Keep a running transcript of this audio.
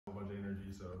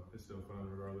so it's still fun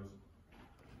regardless.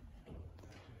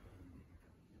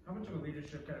 How much of a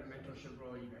leadership kind of mentorship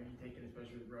role are you taking,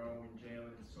 especially with Rowe and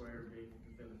Jalen and Sawyer being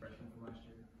the freshmen from last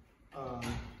year?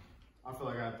 I feel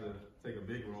like I have to take a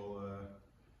big role,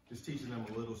 just teaching them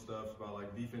a little stuff about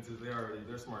like defenses.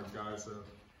 They're smart guys, so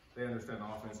they understand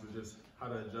offense, but just how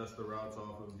to adjust the routes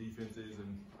off of defenses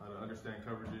and how to understand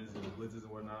coverages and blitzes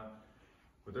and whatnot.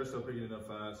 But they're still picking it up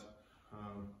fast.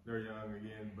 They're young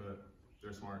again, but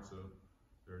they're smart, so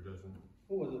they're adjusting.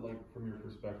 What was it like from your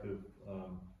perspective?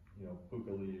 Puka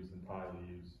leaves and Ty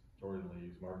leaves, Jordan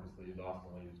leaves, Marcus leaves,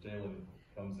 Austin leaves, Jalen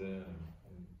comes in,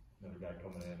 and another guy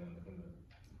coming in the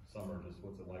summer. Just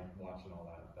what's it like watching all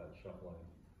that shuffling?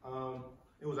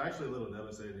 It was actually a little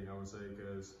devastating, I would say,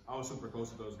 because I was super close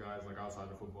to those guys, like outside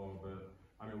of football. But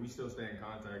I mean, we still stay in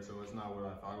contact, so it's not what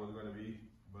I thought it was going to be.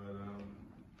 But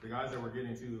the guys that we're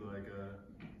getting to, like,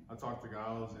 I talked to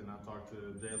Giles and I talked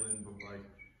to Jalen, but like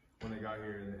when they got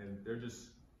here, and they're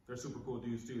super cool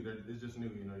dudes too. It's just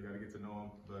new, you got to get to know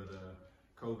them. But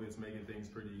COVID's making things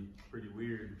pretty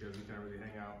weird because we can't really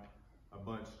hang out a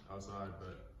bunch outside.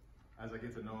 But as I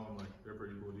get to know them, like, they're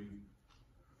pretty cool dudes.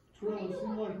 Terrell, it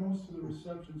seemed like most of the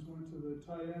receptions went to the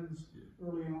tight ends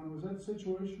early on. Was that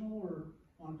situational or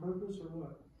on purpose or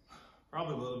what?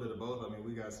 Probably a little bit of both. I mean,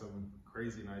 we got some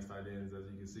crazy nice tight ends, as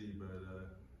you can see,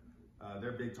 but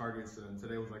they're big targets, and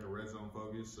today was like a red zone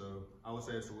focus, so I would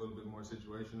say it's a little bit more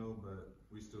situational, but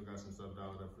we still got some stuff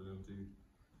dialed up for them too.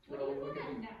 What do you want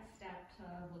that next step to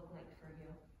look like for you?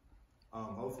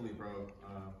 Hopefully pro.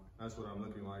 That's what I'm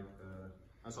looking like.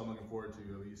 That's what I'm looking forward to,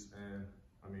 at least. And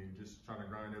I mean, just trying to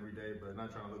grind every day, but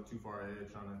not trying to look too far ahead,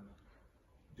 trying to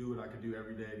do what I can do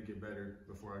every day to get better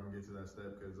before I can get to that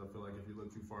step. Because I feel like if you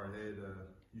look too far ahead,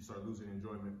 you start losing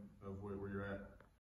enjoyment of where you're at.